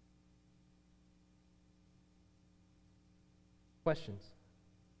 Questions?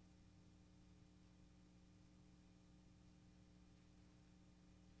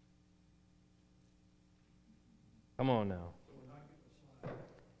 Come on now.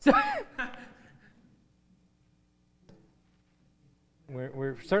 So,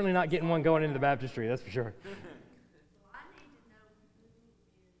 we're certainly not getting one going into the baptistry, that's for sure.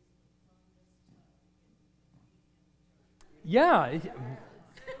 Yeah.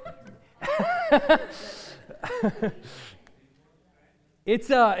 It's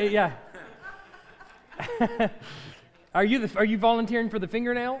yeah. Are you volunteering for the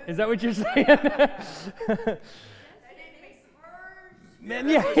fingernail? Is that what you're saying? Man,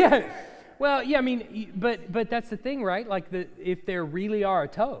 yeah. Well, yeah. I mean, but that's the thing, right? Like if there really are a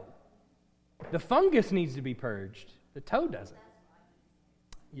toe, the fungus needs to be purged. The toe doesn't.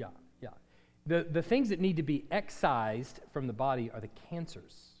 Yeah. The things that need to be excised from the body are the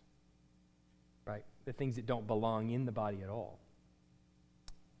cancers, right? The things that don't belong in the body at all.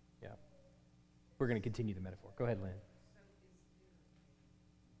 Yeah. We're going to continue the metaphor. Go ahead, Lynn.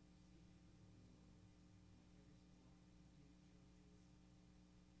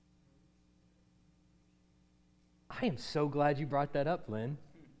 I am so glad you brought that up, Lynn.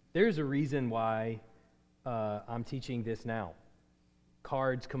 There's a reason why I'm teaching this now.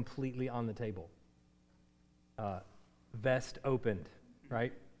 Cards completely on the table. Vest opened,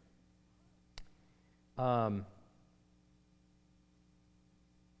 right?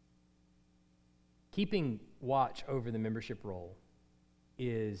 keeping watch over the membership roll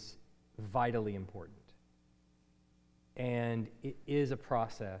is vitally important. And it is a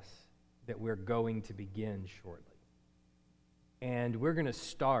process that we're going to begin shortly. And we're going to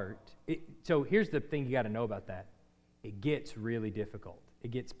start. So here's the thing you got to know about that. It gets really difficult.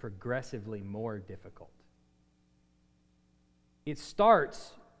 It gets progressively more difficult. It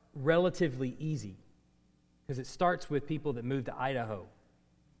starts relatively easy because it starts with people that moved to Idaho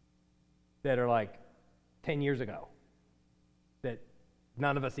that are like 10 years ago that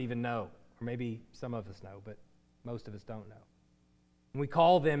none of us even know, or maybe some of us know, but most of us don't know. And we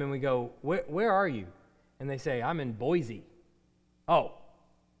call them and we go, where are you? And they say, I'm in Boise. Oh,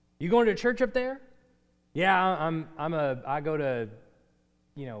 you going to church up there? Yeah, I go to,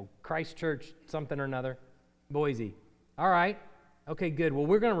 Christ Church something or another, Boise. All right. Okay, good. Well,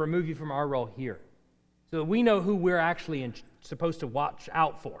 we're going to remove you from our role here so that we know who we're actually supposed to watch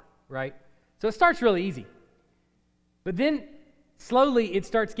out for, right? So it starts really easy. But then slowly it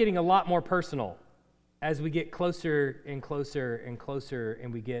starts getting a lot more personal as we get closer and closer and closer,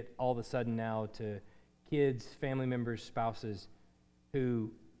 and we get all of a sudden now to kids, family members, spouses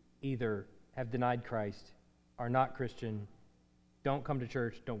who either have denied Christ, are not Christian, don't come to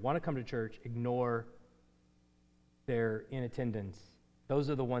church, don't want to come to church, ignore their in attendance. Those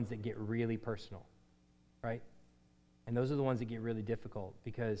are the ones that get really personal, right? And those are the ones that get really difficult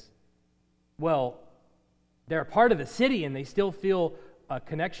because, well, they're a part of the city and they still feel a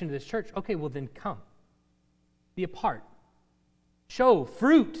connection to this church. Okay, well then come. Be a part. Show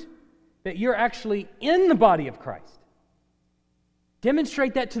fruit that you're actually in the body of Christ.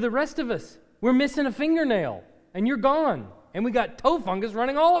 Demonstrate that to the rest of us. We're missing a fingernail and you're gone. And we got toe fungus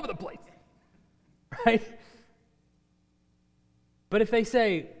running all over the place. Right? But if they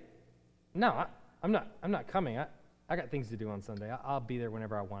say, no, I'm not coming. I got things to do on Sunday. I'll be there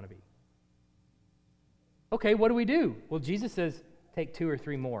whenever I want to be. Okay, what do we do? Well, Jesus says, take 2 or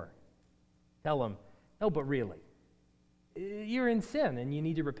 3 more. Tell them, no, but really, you're in sin and you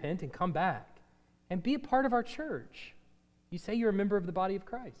need to repent and come back and be a part of our church. You say you're a member of the body of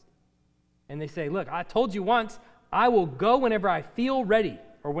Christ. And they say, look, I told you once, I will go whenever I feel ready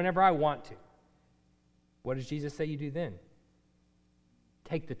or whenever I want to. What does Jesus say you do then?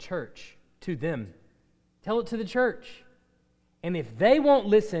 Take the church to them. Tell it to the church. And if they won't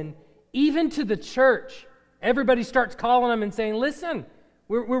listen, even to the church, everybody starts calling them and saying, listen,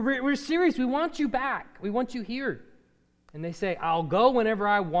 we're serious. We want you back. We want you here. And they say, I'll go whenever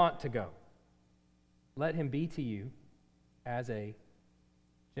I want to go. Let him be to you as a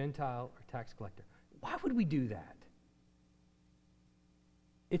Gentile or tax collector. Why would we do that?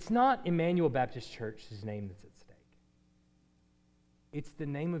 It's not Emmanuel Baptist Church's name that's at stake. It's the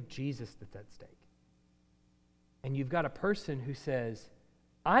name of Jesus that's at stake. And you've got a person who says,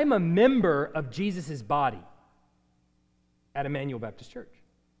 I'm a member of Jesus' body at Emmanuel Baptist Church.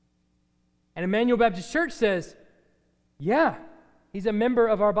 And Emmanuel Baptist Church says, yeah, he's a member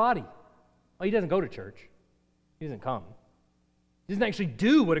of our body. Well, he doesn't go to church. He doesn't come. He doesn't actually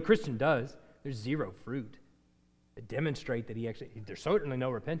do what a Christian does. There's zero fruit that demonstrate that there's certainly no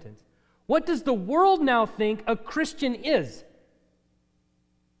repentance. What does the world now think a Christian is?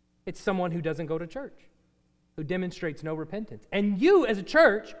 It's someone who doesn't go to church, who demonstrates no repentance. And you as a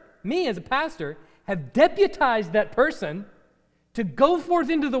church, me as a pastor, have deputized that person to go forth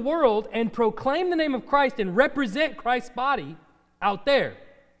into the world and proclaim the name of Christ and represent Christ's body out there.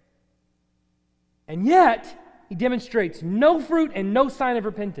 And yet, he demonstrates no fruit and no sign of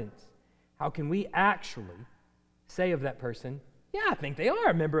repentance. How can we actually say of that person, yeah, I think they are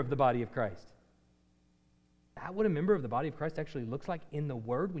a member of the body of Christ? Is that what a member of the body of Christ actually looks like in the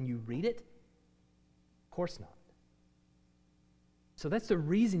Word when you read it? Of course not. So that's the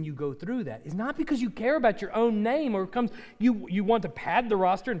reason you go through that. It's not because you care about your own name or you want to pad the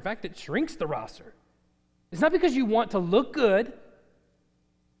roster. In fact, it shrinks the roster. It's not because you want to look good.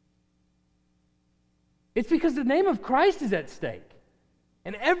 It's because the name of Christ is at stake.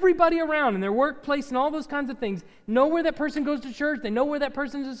 And everybody around in their workplace and all those kinds of things know where that person goes to church. They know where that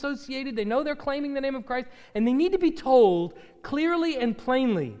person is associated. They know they're claiming the name of Christ. And they need to be told clearly and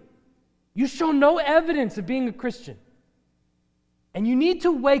plainly, you show no evidence of being a Christian. And you need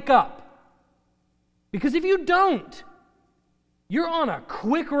to wake up. Because if you don't, you're on a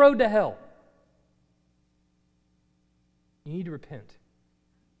quick road to hell. You need to repent.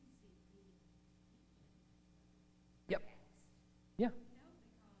 Yep. Yeah.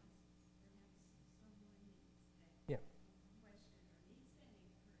 Yeah.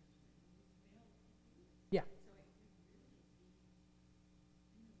 Yeah.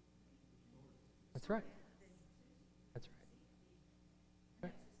 That's right. That's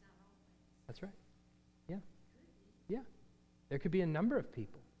right. That's right. There could be a number of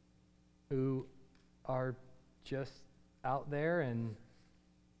people who are just out there, and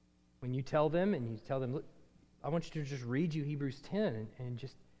when you tell them, look, I want you to just read you Hebrews 10 and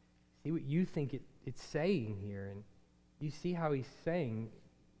just see what you think it's saying here. And you see how he's saying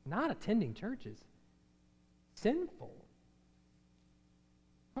not attending churches. Sinful.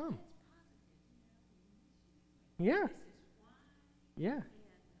 Come. Yeah. Yeah.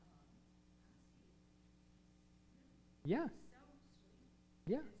 Yeah.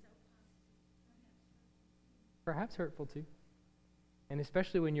 Yeah. Perhaps hurtful too. And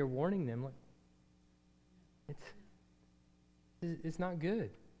especially when you're warning them, like, it's not good.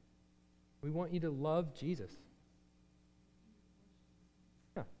 We want you to love Jesus.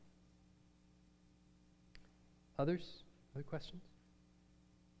 Yeah. Others? Other questions?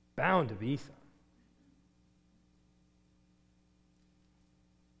 Bound to be some.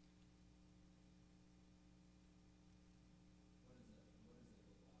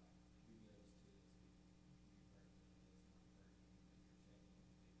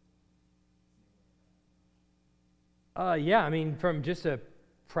 Yeah, I mean, from just a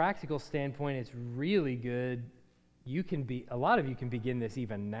practical standpoint, it's really good. A lot of you can begin this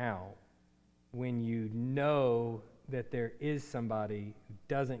even now when you know that there is somebody who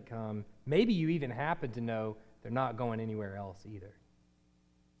doesn't come. Maybe you even happen to know they're not going anywhere else either.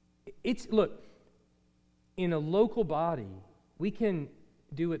 Look, in a local body, we can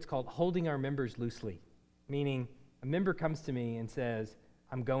do what's called holding our members loosely, meaning a member comes to me and says,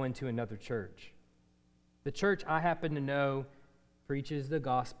 I'm going to another church. The church I happen to know preaches the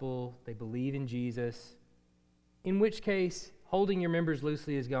gospel, they believe in Jesus, in which case, holding your members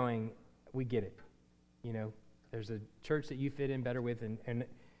loosely is going, we get it. You know, there's a church that you fit in better with, and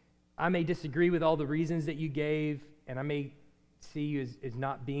I may disagree with all the reasons that you gave, and I may see you as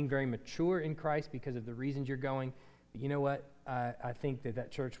not being very mature in Christ because of the reasons you're going, but you know what? I think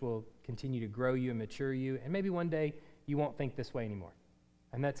that church will continue to grow you and mature you, and maybe one day you won't think this way anymore.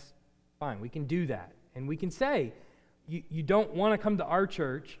 And that's fine. We can do that. And we can say, you don't want to come to our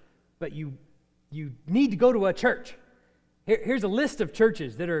church, but you need to go to a church. Here's a list of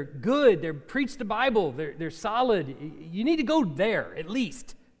churches that are good. They preach the Bible. They're solid. You need to go there, at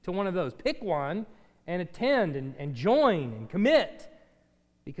least, to one of those. Pick one and attend and join and commit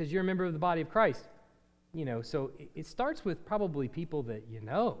because you're a member of the body of Christ. You know, so it starts with probably people that you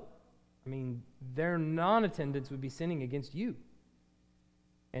know. I mean, their non-attendance would be sinning against you.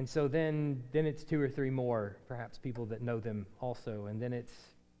 And so then it's 2 or 3 more, perhaps people that know them also, and then it's,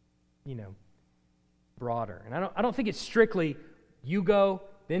 broader. And I don't think it's strictly you go,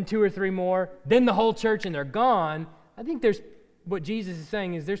 then 2 or 3 more, then the whole church, and they're gone. I think there's what Jesus is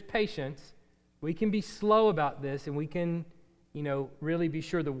saying is there's patience. We can be slow about this, and we can, really be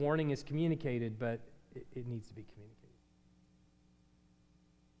sure the warning is communicated, but it needs to be communicated.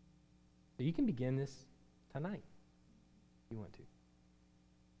 So you can begin this tonight if you want to.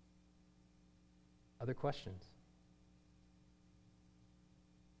 Other questions?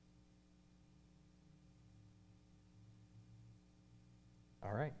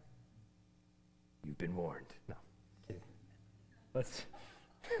 All right. You've been warned. No, kidding. Let's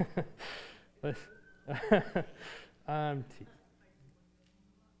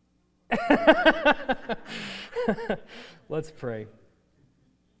pray.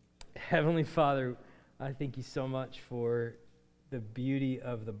 Heavenly Father, I thank you so much for the beauty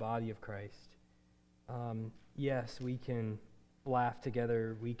of the body of Christ. Yes, we can laugh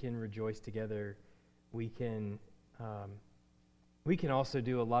together. We can rejoice together. We can also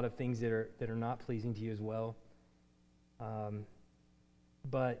do a lot of things that are not pleasing to you as well.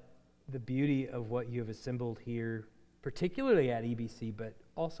 But the beauty of what you have assembled here, particularly at EBC, but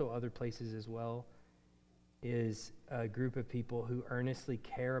also other places as well, is a group of people who earnestly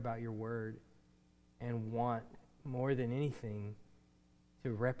care about your word and want more than anything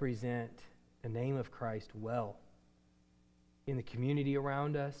to represent the name of Christ well in the community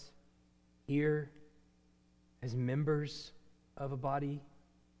around us, here, as members of a body.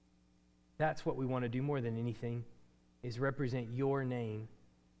 That's what we want to do more than anything, is represent your name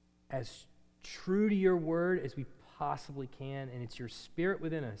as true to your word as we possibly can, and it's your spirit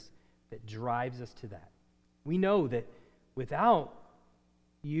within us that drives us to that. We know that without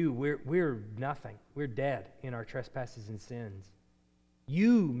you, we're nothing. We're dead in our trespasses and sins.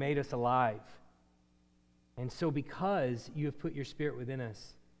 You made us alive. And so because you have put your spirit within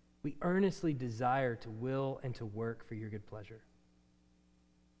us, we earnestly desire to will and to work for your good pleasure.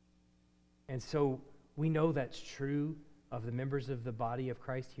 And so we know that's true of the members of the body of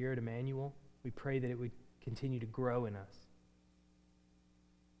Christ here at Emmanuel. We pray that it would continue to grow in us.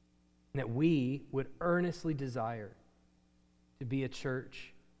 And that we would earnestly desire to be a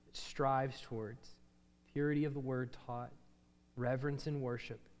church that strives towards purity of the word taught, reverence in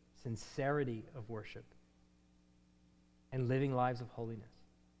worship, sincerity of worship, and living lives of holiness.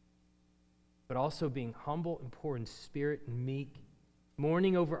 But also being humble and poor in spirit and meek,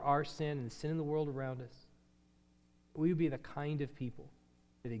 mourning over our sin and the sin in the world around us. We would be the kind of people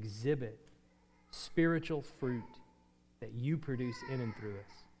that exhibit spiritual fruit that you produce in and through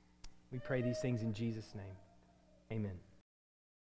us. We pray these things in Jesus' name. Amen.